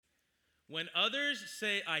When others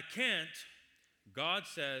say I can't, God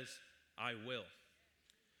says I will.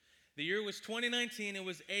 The year was 2019. It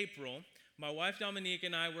was April. My wife Dominique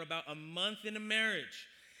and I were about a month into marriage.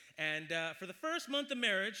 And for the first month of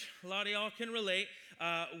marriage, a lot of y'all can relate,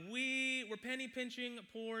 we were penny pinching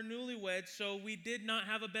poor newlyweds, so we did not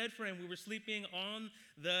have a bed frame. We were sleeping on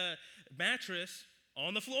the mattress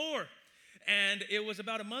on the floor. And it was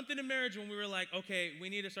about a month into marriage when we were like, okay, we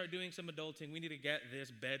need to start doing some adulting. We need to get this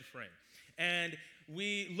bed frame. And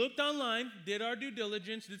we looked online, did our due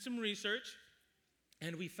diligence, did some research,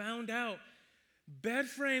 and we found out bed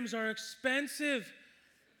frames are expensive.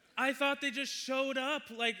 I thought they just showed up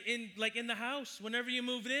like in the house whenever you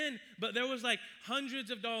moved in, but there was like hundreds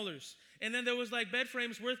of dollars. And then there was like bed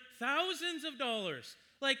frames worth thousands of dollars.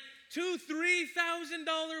 Like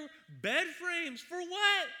 $2,000-$3,000 bed frames for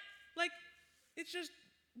what? Like, it's just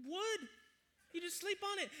wood. You just sleep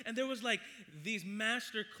on it. And there was like these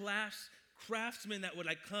master class craftsmen that would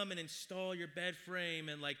like come and install your bed frame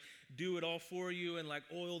and like do it all for you and like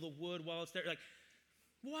oil the wood while it's there. Like,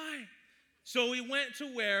 why? So we went to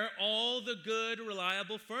where all the good,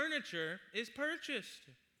 reliable furniture is purchased.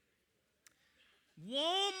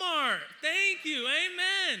 Walmart. Thank you.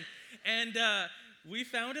 Amen. And we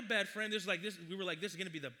found a bed frame. We were like, this is going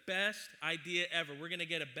to be the best idea ever. We're going to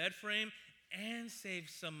get a bed frame and save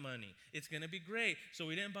some money. It's going to be great. So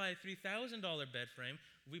we didn't buy a $3,000 bed frame.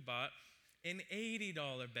 We bought an $80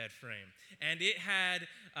 bed frame. And it had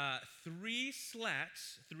 3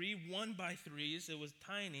 slats, 3 1x3s. It was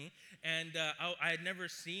tiny. And I had never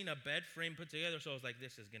seen a bed frame put together. So I was like,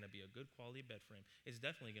 this is going to be a good quality bed frame. It's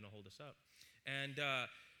definitely going to hold us up. And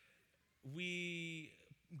we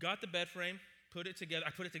got the bed frame, put it together.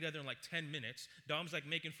 I put it together in like 10 minutes. Dom's like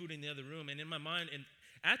making food in the other room. And in my mind,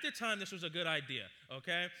 at the time, this was a good idea,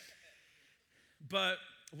 okay? But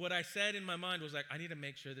what I said in my mind was like, I need to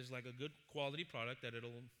make sure there's like a good quality product that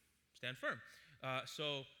it'll stand firm.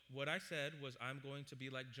 So what I said was, I'm going to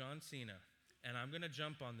be like John Cena, and I'm going to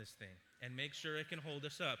jump on this thing and make sure it can hold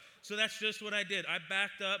us up. So that's just what I did. I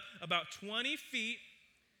backed up about 20 feet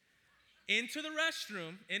into the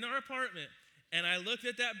restroom in our apartment, and I looked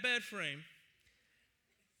at that bed frame,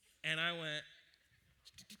 and I went,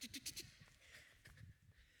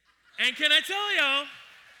 and can I tell y'all,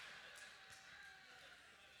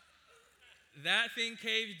 that thing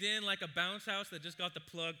caved in like a bounce house that just got the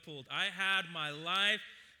plug pulled. I had my life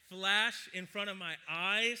flash in front of my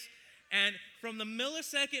eyes, and from the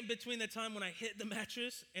millisecond between the time when I hit the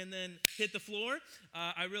mattress and then hit the floor,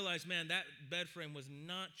 I realized, man, that bed frame was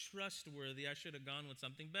not trustworthy. I should have gone with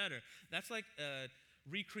something better. That's like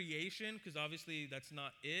recreation, because obviously that's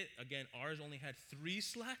not it. Again, ours only had 3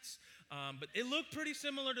 slats, but it looked pretty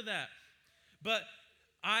similar to that. But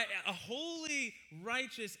a holy,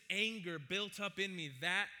 righteous anger built up in me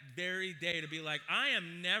that very day to be like, I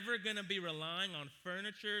am never going to be relying on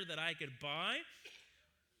furniture that I could buy,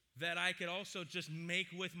 that I could also just make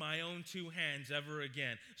with my own 2 hands ever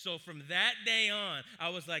again. So from that day on, I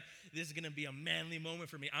was like, this is going to be a manly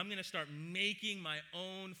moment for me. I'm going to start making my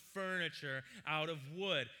own furniture out of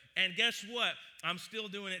wood. And guess what? I'm still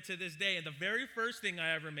doing it to this day. And the very first thing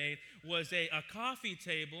I ever made was a coffee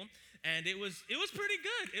table. And it was pretty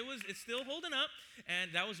good. It's still holding up.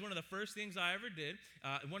 And that was one of the first things I ever did.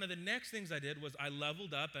 One of the next things I did was I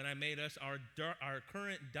leveled up and I made us our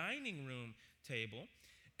current dining room table.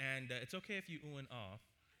 And it's okay if you ooh and ah.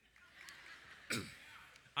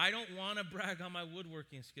 I don't want to brag on my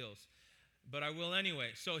woodworking skills, but I will anyway.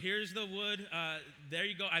 So here's the wood. There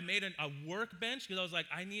you go. I made a workbench because I was like,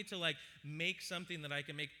 I need to like make something that I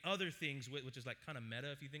can make other things with, which is like kind of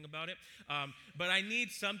meta if you think about it. But I need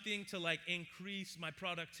something to like increase my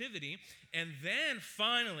productivity. And then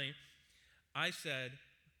finally, I said,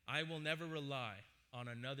 I will never rely on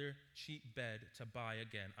another cheap bed to buy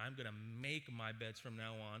again. I'm going to make my beds from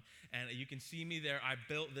now on. And you can see me there. I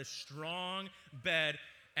built this strong bed.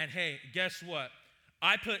 And hey, guess what?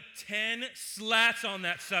 I put 10 slats on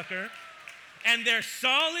that sucker. And they're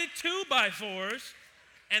solid 2x4s.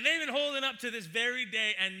 And they've been holding up to this very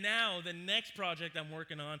day. And now the next project I'm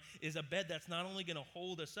working on is a bed that's not only going to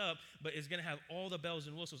hold us up, but is going to have all the bells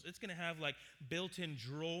and whistles. It's going to have like built-in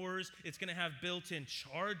drawers. It's going to have built-in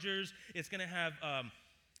chargers. It's going to have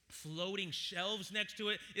floating shelves next to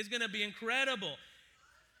it. It's going to be incredible.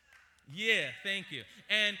 Yeah, thank you.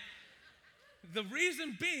 And the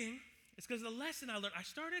reason being is because the lesson I learned, I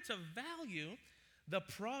started to value the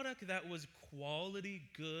product that was quality,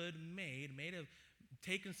 good, made of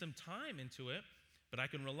taken some time into it, but I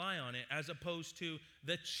can rely on it, as opposed to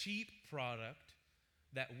the cheap product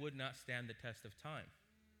that would not stand the test of time.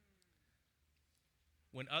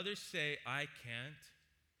 When others say, I can't,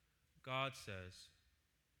 God says,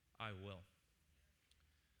 I will.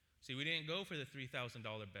 See, we didn't go for the $3,000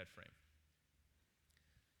 bed frame.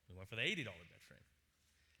 We went for the $80 bed frame.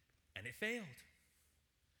 And it failed.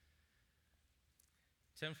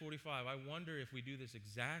 10:45, I wonder if we do this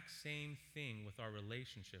exact same thing with our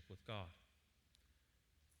relationship with God.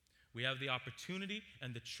 We have the opportunity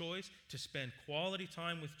and the choice to spend quality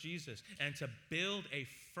time with Jesus and to build a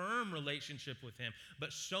firm relationship with Him.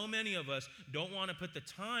 But so many of us don't want to put the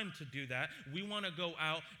time to do that. We want to go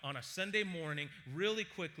out on a Sunday morning really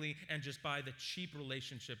quickly and just buy the cheap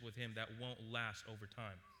relationship with Him that won't last over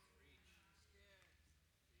time.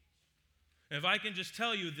 If I can just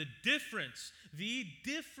tell you the difference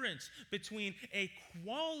between a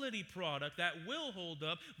quality product that will hold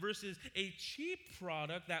up versus a cheap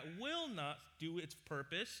product that will not do its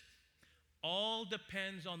purpose, all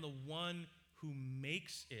depends on the one who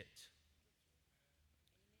makes it.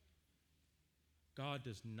 God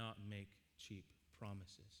does not make cheap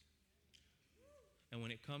promises. And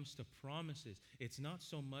when it comes to promises, it's not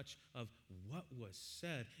so much of what was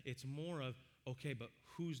said, it's more of, okay, but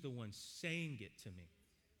who's the one saying it to me?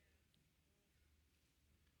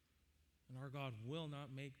 And our God will not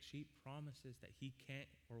make cheap promises that He can't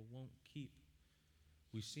or won't keep.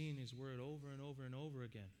 We see in His Word over and over and over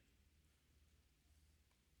again.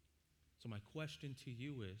 So my question to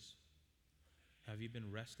you is, have you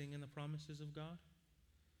been resting in the promises of God?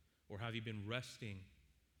 Or have you been resting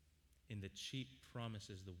in the cheap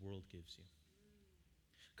promises the world gives you?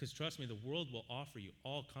 Because trust me, the world will offer you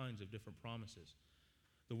all kinds of different promises.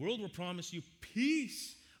 The world will promise you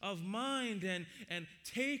peace of mind and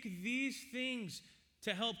take these things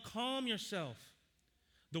to help calm yourself.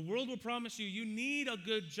 The world will promise you, you need a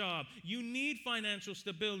good job. You need financial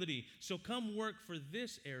stability. So come work for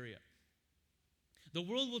this area. The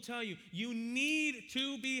world will tell you, you need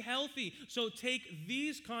to be healthy. So take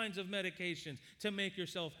these kinds of medications to make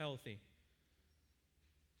yourself healthy.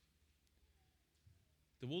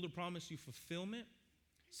 The world will promise you fulfillment,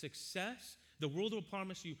 success. The world will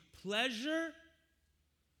promise you pleasure.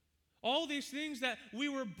 All these things that we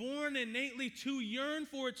were born innately to yearn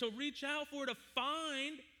for, to reach out for, to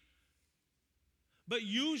find. But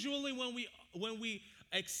usually when we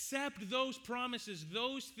accept those promises,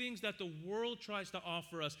 those things that the world tries to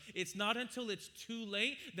offer us, it's not until it's too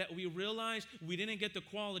late that we realize we didn't get the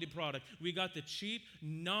quality product. We got the cheap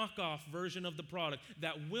knockoff version of the product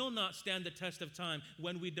that will not stand the test of time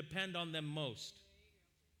when we depend on them most.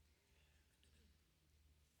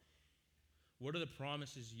 What are the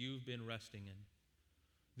promises you've been resting in?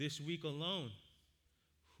 This week alone,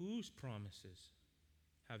 whose promises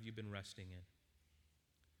have you been resting in?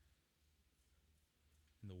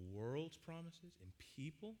 In the world's promises, in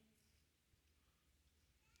people?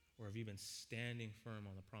 Or have you been standing firm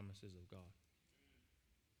on the promises of God?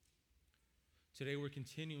 Today we're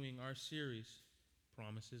continuing our series,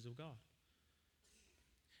 Promises of God.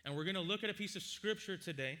 And we're going to look at a piece of scripture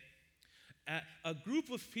today, at a group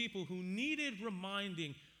of people who needed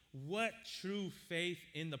reminding what true faith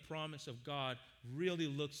in the promise of God really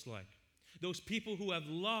looks like. Those people who have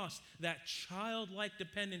lost that childlike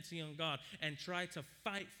dependency on God and try to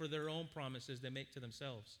fight for their own promises they make to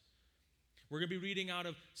themselves. We're going to be reading out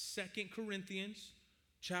of 2 Corinthians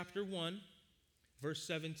chapter 1, verse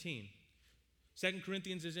 17. 2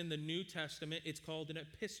 Corinthians is in the New Testament. It's called an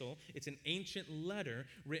epistle. It's an ancient letter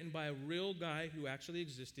written by a real guy who actually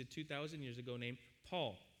existed 2,000 years ago named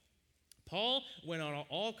Paul. Paul went on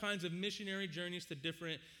all kinds of missionary journeys to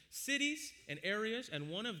different cities and areas, and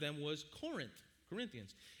one of them was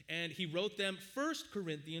Corinthians. And he wrote them 1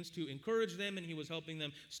 Corinthians to encourage them, and he was helping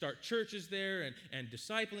them start churches there and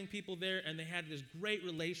discipling people there, and they had this great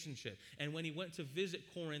relationship. And when he went to visit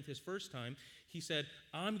Corinth his first time, he said,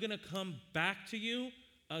 I'm going to come back to you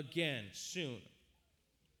again soon.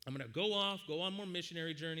 I'm going to go on more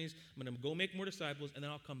missionary journeys. I'm going to go make more disciples, and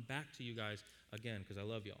then I'll come back to you guys again because I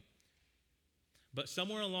love y'all. But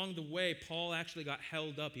somewhere along the way, Paul actually got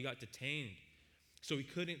held up. He got detained. So he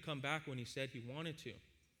couldn't come back when he said he wanted to.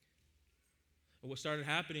 And what started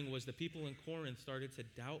happening was the people in Corinth started to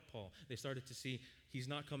doubt Paul. They started to see he's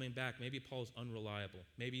not coming back. Maybe Paul's unreliable.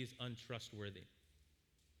 Maybe he's untrustworthy.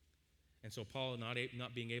 And so Paul,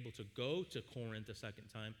 not being able to go to Corinth a second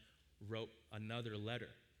time, wrote another letter,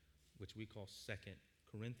 which we call 2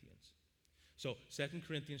 Corinthians. So 2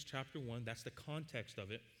 Corinthians chapter 1, that's the context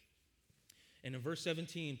of it. And in verse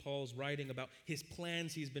 17, Paul's writing about his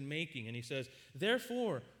plans he's been making. And he says,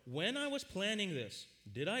 therefore, when I was planning this,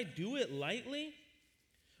 did I do it lightly?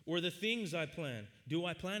 Or the things I plan? Do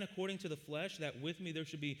I plan according to the flesh, that with me there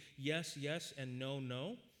should be yes, yes, and no,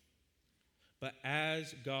 no? But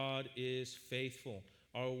as God is faithful,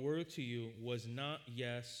 Our word to you was not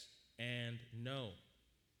yes and no.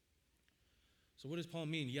 So what does Paul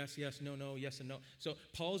mean? Yes, yes, no, no, yes and no. So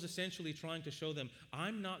Paul is essentially trying to show them,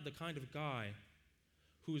 I'm not the kind of guy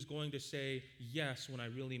who is going to say yes when I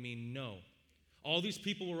really mean no. All these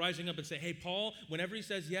people were rising up and saying, hey, Paul, whenever he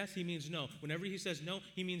says yes, he means no. Whenever he says no,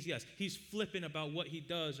 he means yes. He's flippant about what he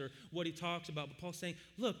does or what he talks about. But Paul's saying,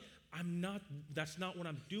 look, that's not what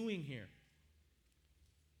I'm doing here.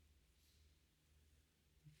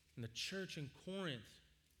 And the church in Corinth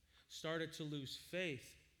started to lose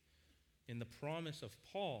faith in the promise of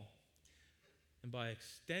Paul. And by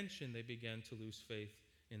extension, they began to lose faith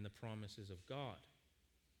in the promises of God.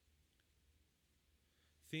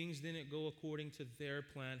 Things didn't go according to their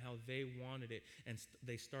plan, how they wanted it, and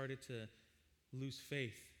they started to lose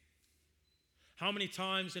faith. How many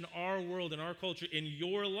times in our world, in our culture, in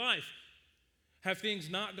your life, have things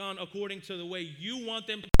not gone according to the way you want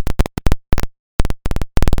them to?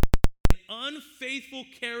 An unfaithful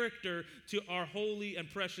character to our holy and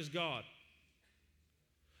precious God.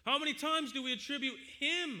 How many times do we attribute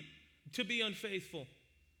him to be unfaithful?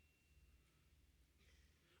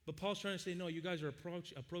 But Paul's trying to say, no, you guys are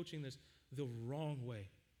approaching this the wrong way.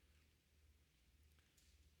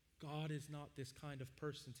 God is not this kind of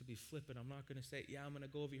person to be flippant. I'm not going to say, yeah, I'm going to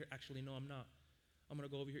go over here. Actually, no, I'm not. I'm going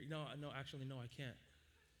to go over here. No, actually, no, I can't.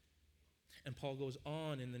 And Paul goes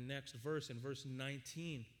on in the next verse, in verse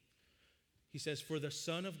 19. He says, for the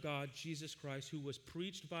Son of God, Jesus Christ, who was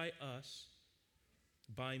preached by us,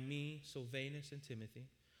 by me, Silvanus, and Timothy,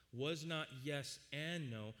 was not yes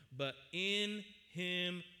and no, but in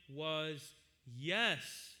him was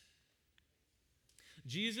yes.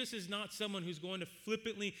 Jesus is not someone who's going to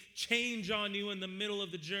flippantly change on you in the middle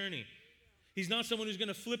of the journey. He's not someone who's going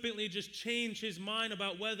to flippantly just change his mind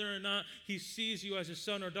about whether or not he sees you as a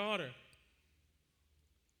son or daughter.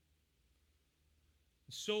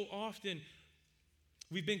 So often,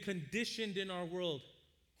 we've been conditioned in our world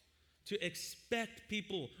to expect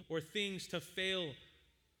people or things to fail,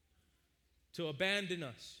 to abandon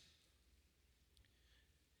us.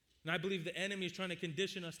 And I believe the enemy is trying to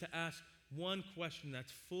condition us to ask one question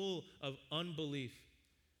that's full of unbelief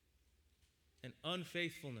and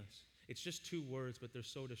unfaithfulness. It's just two words, but they're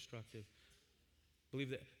so destructive. I believe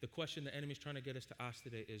that the question the enemy is trying to get us to ask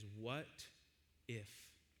today is, what if?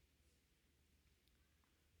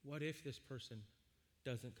 What if this person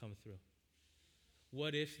doesn't come through?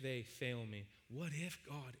 What if they fail me? What if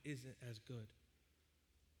God isn't as good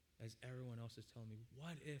as everyone else is telling me?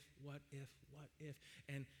 What if, what if, what if?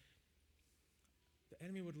 And the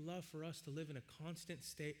enemy would love for us to live in a constant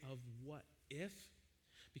state of what if,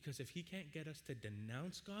 because if he can't get us to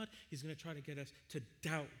denounce God, he's going to try to get us to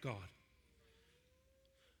doubt God.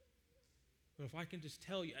 But if I can just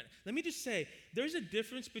tell you, let me just say, there's a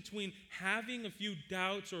difference between having a few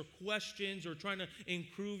doubts or questions or trying to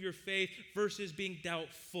improve your faith versus being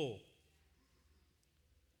doubtful.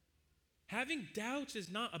 Having doubts is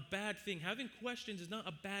not a bad thing. Having questions is not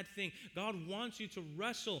a bad thing. God wants you to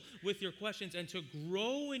wrestle with your questions and to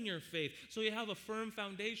grow in your faith so you have a firm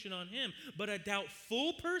foundation on him. But a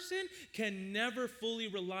doubtful person can never fully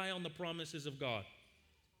rely on the promises of God.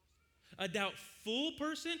 A doubtful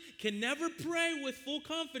person can never pray with full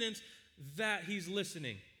confidence that he's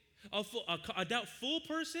listening. A doubtful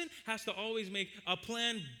person has to always make a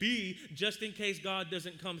plan B just in case God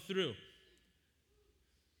doesn't come through.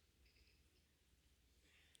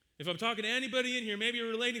 If I'm talking to anybody in here, maybe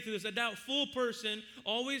you're relating to this, a doubtful person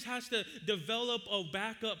always has to develop a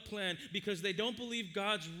backup plan because they don't believe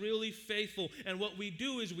God's really faithful. And what we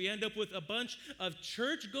do is we end up with a bunch of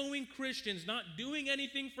church-going Christians not doing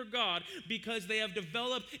anything for God because they have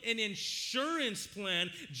developed an insurance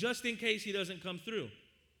plan just in case he doesn't come through.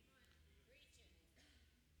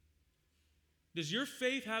 Does your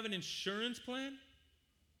faith have an insurance plan?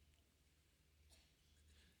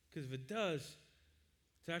 Because if it does,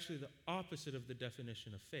 it's actually the opposite of the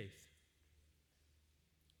definition of faith.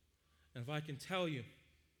 And if I can tell you,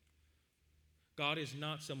 God is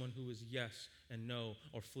not someone who is yes and no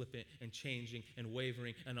or flippant and changing and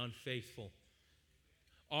wavering and unfaithful.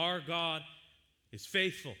 Our God is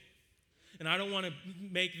faithful. And I don't want to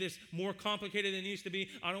make this more complicated than it needs to be.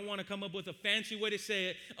 I don't want to come up with a fancy way to say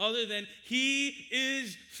it other than he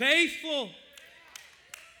is faithful.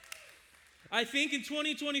 I think in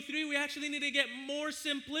 2023, we actually need to get more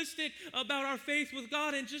simplistic about our faith with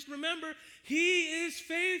God and just remember, he is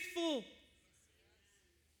faithful.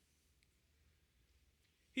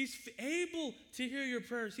 He's able to hear your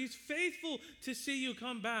prayers. He's faithful to see you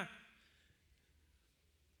come back.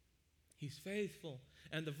 He's faithful.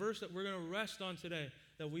 And the verse that we're going to rest on today,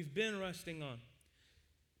 that we've been resting on,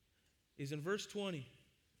 is in verse 20.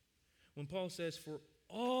 When Paul says, for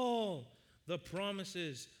all the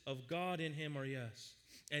promises of God in him are yes,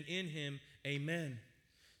 and in him, amen,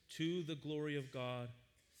 to the glory of God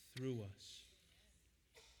through us.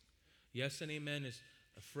 Yes and amen is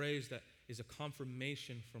a phrase that is a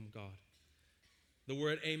confirmation from God. The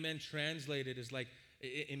word amen translated is like,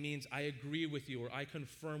 it means I agree with you, or I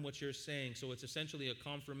confirm what you're saying. So it's essentially a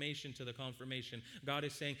confirmation to the confirmation. God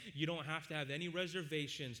is saying, you don't have to have any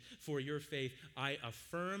reservations for your faith. I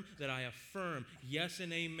affirm that I affirm, yes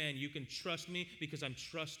and amen. You can trust me because I'm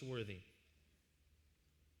trustworthy.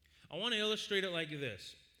 I want to illustrate it like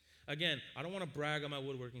this. Again, I don't want to brag on my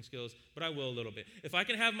woodworking skills, but I will a little bit. If I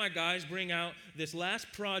can have my guys bring out this last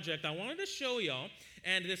project I wanted to show y'all,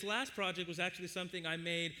 and this last project was actually something I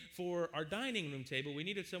made for our dining room table. We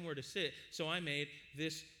needed somewhere to sit, so I made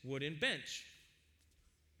this wooden bench.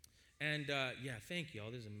 And thank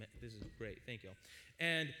y'all. This is great. Thank y'all.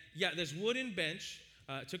 And this wooden bench,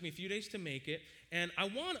 it took me a few days to make it, and I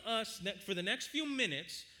want us, for the next few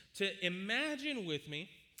minutes, to imagine with me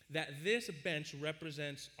that this bench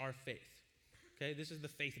represents our faith. Okay, this is the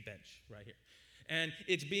faith bench right here. And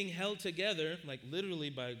it's being held together, like literally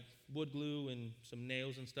by wood glue and some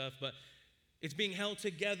nails and stuff, but it's being held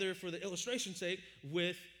together for the illustration's sake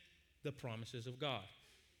with the promises of God.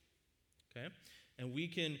 Okay? And we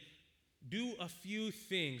can do a few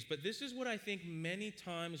things, but this is what I think many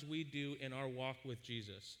times we do in our walk with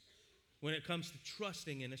Jesus when it comes to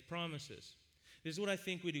trusting in his promises. This is what I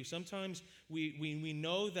think we do. Sometimes we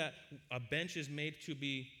know that a bench is made to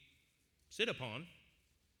be sit upon,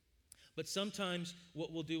 but sometimes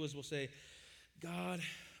what we'll do is we'll say, God,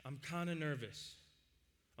 I'm kind of nervous.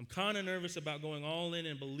 I'm kind of nervous about going all in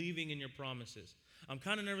and believing in your promises. I'm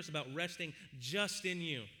kind of nervous about resting just in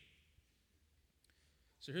you.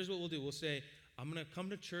 So here's what we'll do. We'll say, I'm going to come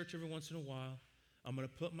to church every once in a while. I'm going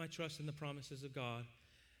to put my trust in the promises of God.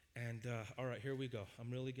 And all right, here we go. I'm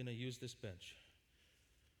really going to use this bench.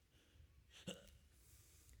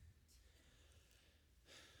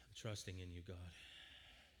 Trusting in you, God.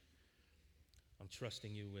 I'm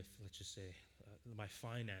trusting you with, let's just say, my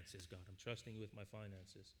finances, God. I'm trusting you with my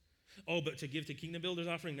finances. Oh, but to give to Kingdom Builders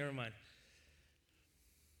offering, never mind.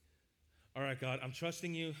 All right, God, I'm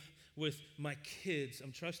trusting you with my kids.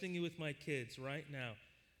 I'm trusting you with my kids right now.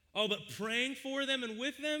 Oh, but praying for them and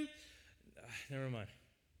with them? Never mind.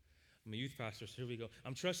 I'm a youth pastor, so here we go.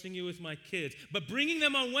 I'm trusting you with my kids. But bringing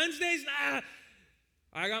them on Wednesdays?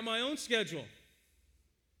 I got my own schedule.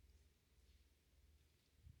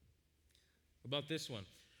 About this one.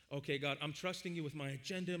 Okay, God, I'm trusting you with my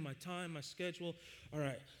agenda, my time, my schedule. All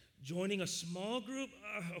right, joining a small group?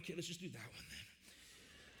 Okay, let's just do that one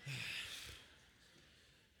then.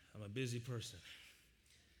 I'm a busy person.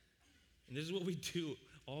 And this is what we do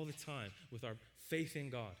all the time with our faith in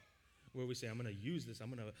God, where we say, I'm going to use this, I'm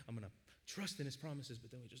going to trust in his promises,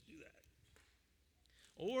 but then we just do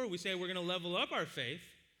that. Or we say we're going to level up our faith,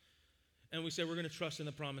 and we say we're going to trust in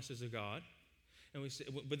the promises of God. And we say,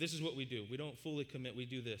 but this is what we do. We don't fully commit. We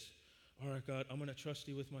do this. All right, God, I'm going to trust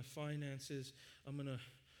you with my finances. I'm going to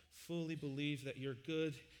fully believe that you're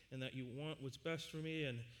good and that you want what's best for me.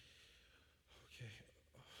 And okay.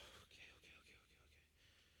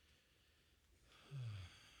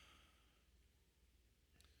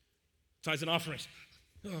 Tithes and offerings.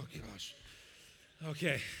 Oh, gosh.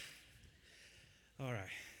 Okay. All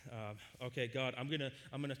right. Okay, God, I'm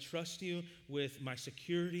gonna trust you with my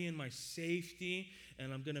security and my safety,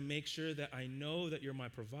 and I'm gonna make sure that I know that you're my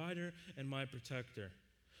provider and my protector.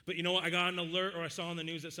 But you know what? I got an alert, or I saw on the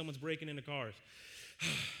news that someone's breaking into cars.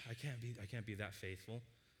 I can't be that faithful.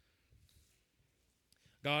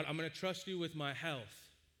 God, I'm gonna trust you with my health.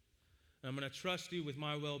 I'm gonna trust you with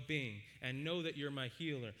my well-being, and know that you're my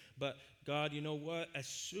healer. But God, you know what? As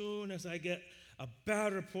soon as I get a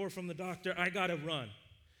bad report from the doctor, I gotta run.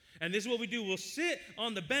 And this is what we do. We'll sit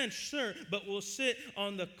on the bench, sure, but we'll sit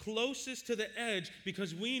on the closest to the edge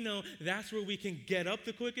because we know that's where we can get up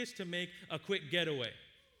the quickest to make a quick getaway,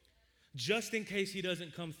 just in case he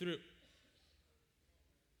doesn't come through.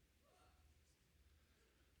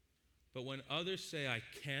 But when others say, I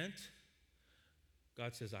can't,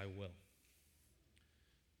 God says, I will.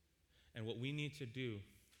 And what we need to do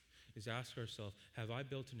is ask ourselves, have I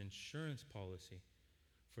built an insurance policy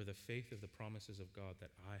for the faith of the promises of God that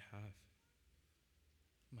I have?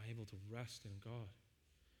 Am I able to rest in God?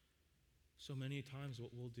 So many times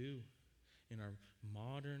what we'll do in our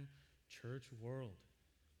modern church world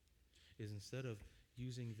is instead of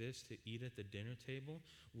using this to eat at the dinner table,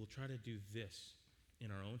 we'll try to do this in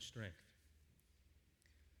our own strength.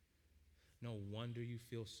 No wonder you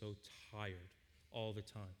feel so tired all the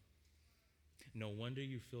time. No wonder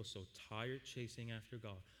you feel so tired chasing after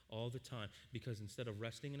God all the time, because instead of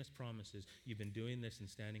resting in his promises, you've been doing this and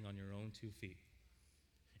standing on your own 2 feet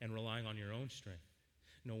and relying on your own strength.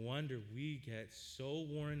 No wonder we get so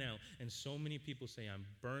worn out, and so many people say, I'm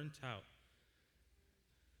burnt out.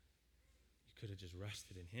 You could have just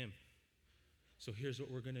rested in him. So here's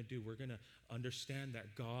what we're going to do. We're going to understand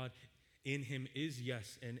that God in him is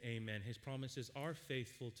yes and amen. His promises are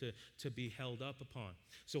faithful to be held up upon.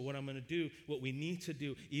 So what I'm going to do, what we need to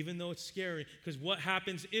do, even though it's scary, because what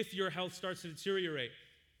happens if your health starts to deteriorate?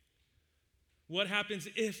 What happens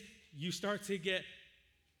if you start to get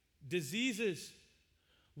diseases?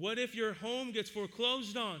 What if your home gets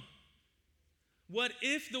foreclosed on? What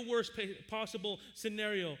if the worst possible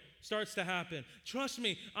scenario starts to happen? Trust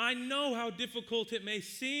me, I know how difficult it may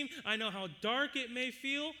seem. I know how dark it may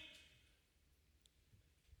feel.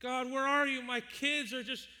 God, where are you? My kids are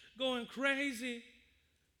just going crazy.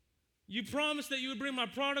 You promised that you would bring my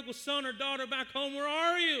prodigal son or daughter back home. Where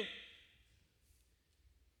are you?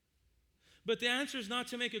 But the answer is not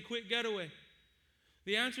to make a quick getaway.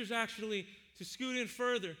 The answer is actually to scoot in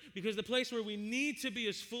further, because the place where we need to be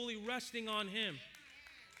is fully resting on him.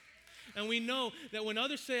 And we know that when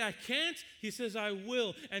others say, I can't, he says, I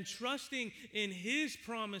will. And trusting in his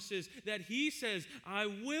promises that he says, I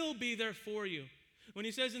will be there for you. When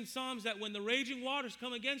he says in Psalms that when the raging waters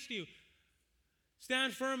come against you,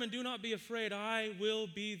 stand firm and do not be afraid. I will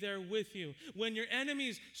be there with you. When your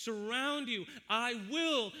enemies surround you, I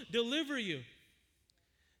will deliver you.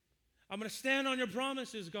 I'm going to stand on your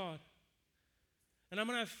promises, God. And I'm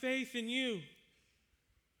going to have faith in you,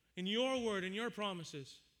 in your word, in your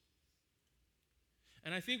promises.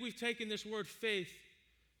 And I think we've taken this word faith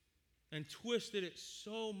and twisted it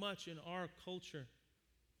so much in our culture.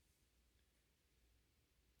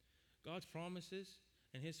 God's promises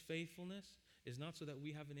and his faithfulness is not so that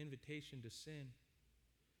we have an invitation to sin.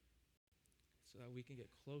 It's so that we can get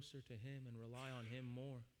closer to him and rely on him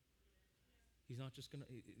more. He's not just going to,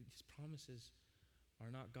 his promises are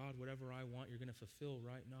not, God, whatever I want, you're going to fulfill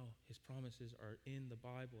right now. His promises are in the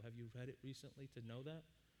Bible. Have you read it recently to know that?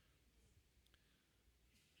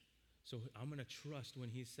 So I'm going to trust when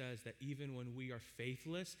he says that even when we are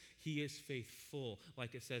faithless, he is faithful,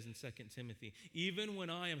 like it says in 2 Timothy. Even when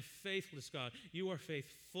I am faithless, God, you are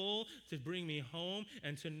faithful to bring me home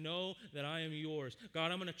and to know that I am yours.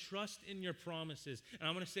 God, I'm going to trust in your promises, and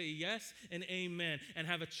I'm going to say yes and amen and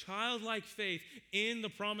have a childlike faith in the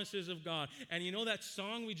promises of God. And you know that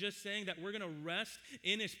song we just sang, that we're going to rest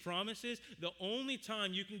in his promises? The only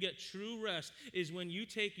time you can get true rest is when you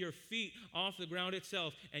take your feet off the ground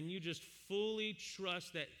itself and you just fully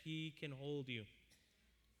trust that he can hold you.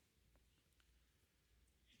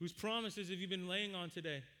 Whose promises have you been laying on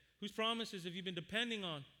today? Whose promises have you been depending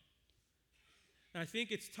on? And I think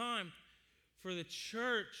it's time for the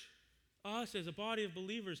church, us as a body of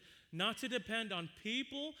believers, not to depend on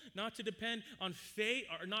people, not to depend on faith,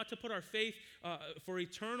 or not to put our faith for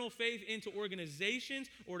eternal faith into organizations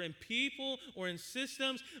or in people or in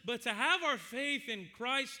systems, but to have our faith in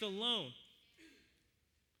Christ alone.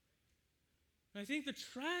 And I think the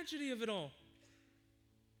tragedy of it all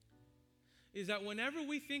is that whenever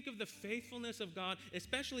we think of the faithfulness of God,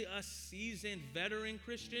 especially us seasoned veteran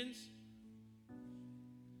Christians,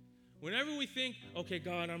 whenever we think, okay,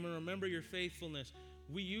 God, I'm going to remember your faithfulness,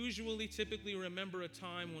 we usually typically remember a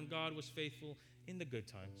time when God was faithful in the good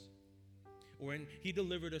times, or when he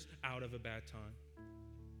delivered us out of a bad time.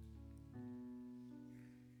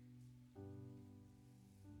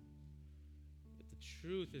 But the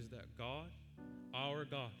truth is that God, our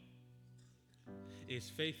God, is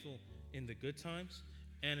faithful in the good times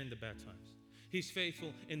and in the bad times. He's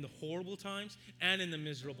faithful in the horrible times and in the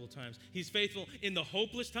miserable times. He's faithful in the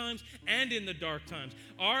hopeless times and in the dark times.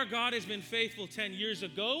 Our God has been faithful 10 years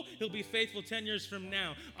ago. He'll be faithful 10 years from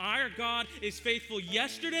now. Our God is faithful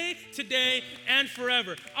yesterday, today, and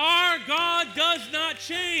forever. Our God does not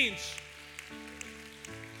change.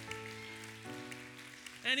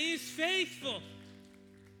 And he's faithful.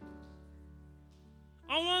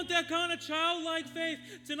 I want that kind of childlike faith,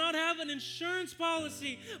 to not have an insurance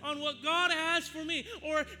policy on what God has for me,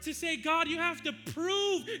 or to say, God, you have to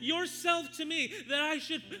prove yourself to me that I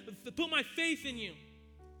should put my faith in you.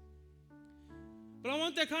 But I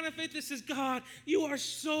want that kind of faith that says, God, you are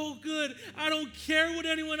so good. I don't care what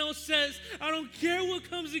anyone else says. I don't care what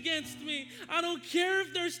comes against me. I don't care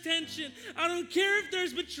if there's tension. I don't care if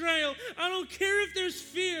there's betrayal. I don't care if there's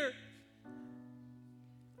fear.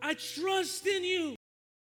 I trust in you.